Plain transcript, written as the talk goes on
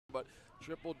But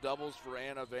triple doubles for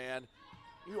Anna Van.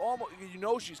 You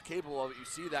know she's capable of it. You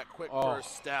see that quick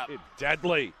first step.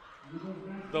 Deadly.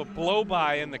 The blow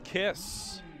by and the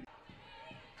kiss.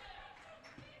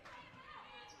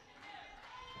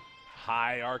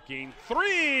 High arcing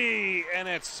three, and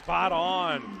it's spot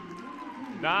on.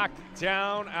 Knocked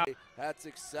down. Out. Had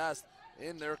success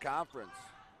in their conference.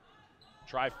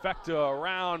 Trifecta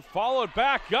around, followed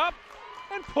back up,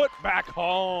 and put back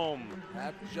home.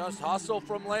 Had just hustle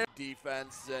from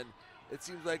defense, and it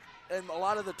seems like and a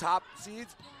lot of the top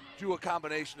seeds do a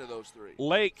combination of those three.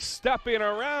 Lake stepping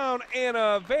around,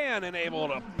 Anna Van, and able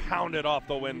to pound it off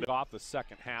the window. Off the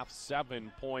second half,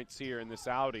 7 points here in this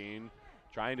outing.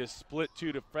 Trying to split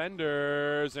two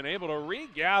defenders and able to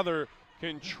regather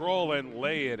control and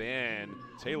lay it in.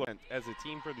 Taylor, as a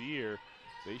team for the year,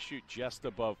 they shoot just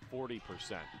above 40%.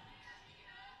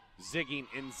 Zigging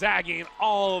and zagging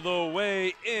all the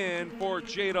way in for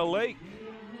Jada Lake.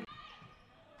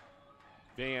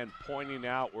 Van pointing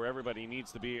out where everybody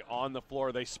needs to be on the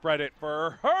floor. They spread it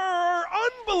for her.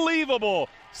 Unbelievable,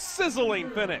 sizzling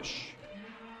finish.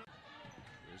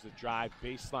 There's the drive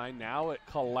baseline. Now it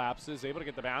collapses. Able to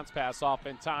get the bounce pass off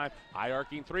in time. High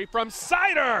arcing three from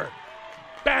Sider.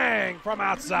 Bang from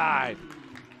outside.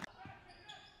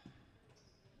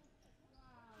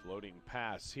 Floating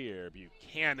pass here.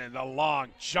 Buchanan, the long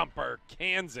jumper,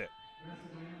 cans it.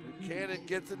 Buchanan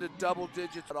gets into double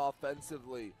digits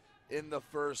offensively in the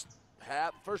first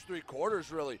half, first 3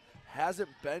 quarters really. Hasn't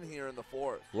been here in the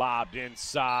fourth. Lobbed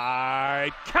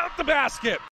inside. Count the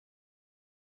basket.